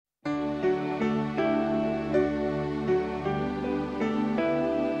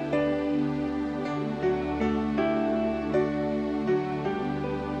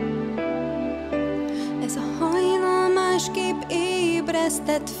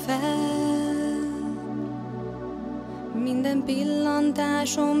ébresztett fel. Minden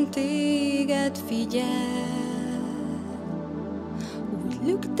pillantásom téged figyel. Úgy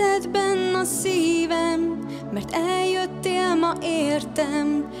lüktet benn a szívem, mert eljöttél ma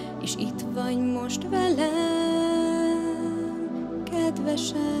értem, és itt vagy most velem,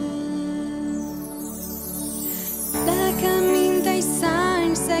 kedvesem. Lelkem, mint egy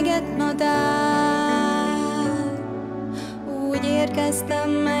szárnyszeget madár, úgy érkeztem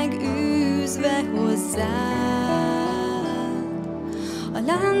meg űzve hozzád. A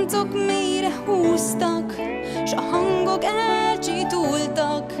láncok mélyre húztak, s a hangok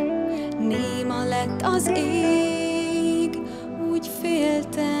elcsitultak. Néma lett az ég, úgy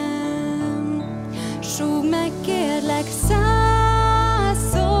féltem. Súgd meg kérlek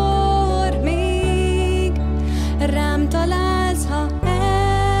százszor még, rám találsz, ha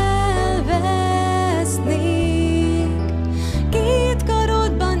elvesznék. Két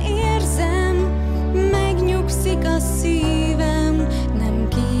karodban érzem, megnyugszik a szívem, nem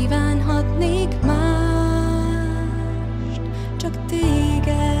kívánhatnék mást, csak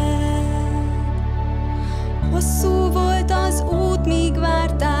téged. Hosszú volt az út, míg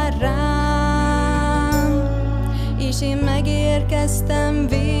vártál rám, és én megérkeztem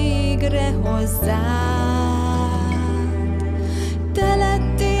végre hozzád. Te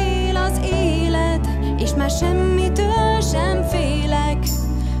lettél az élet, és már semmitől sem félek.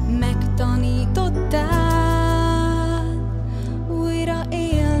 Megtanítottál újra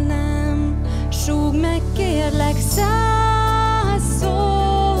élnem. Súgd meg kérlek százszor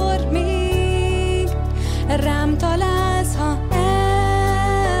még, rám találsz, ha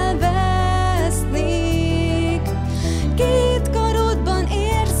elvesznék. Két karodban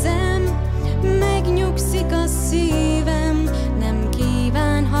érzem, megnyugszik a szívem, nem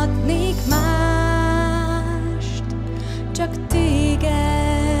kívánhatnék mást, csak téged.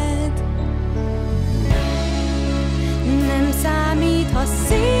 Nem számít, ha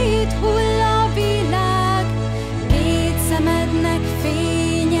széthull a világ, két szemednek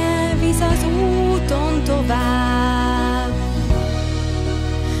fénye visz az úton tovább.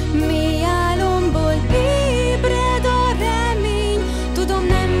 Mély álomból ébred a remény, tudom,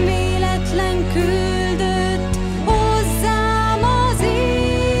 nem véletlen küldött hozzám az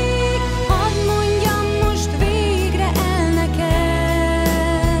ég. Hadd mondjam most végre el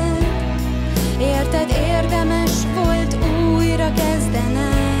neked, érted, érdemes volt újra kezdenem.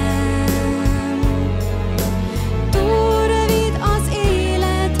 Túl rövid az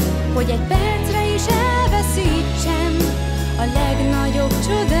élet, hogy egy percre is elveszítsem a legnagyobb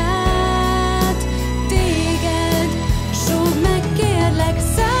csodát, téged. Súgd meg kérlek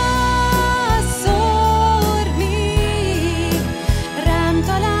százszor még, rám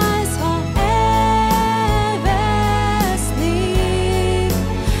találsz, ha elvesznék.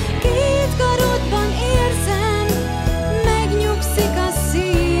 Két karodban érzem, megnyugszik a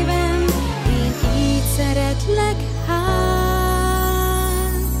szívem, én így szeretlek hát,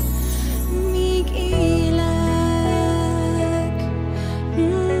 míg élek.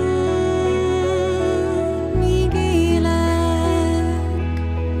 Míg élek.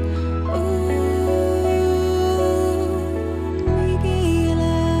 Míg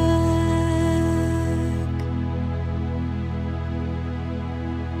élek.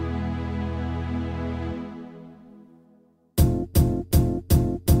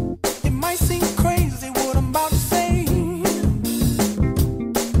 It might seem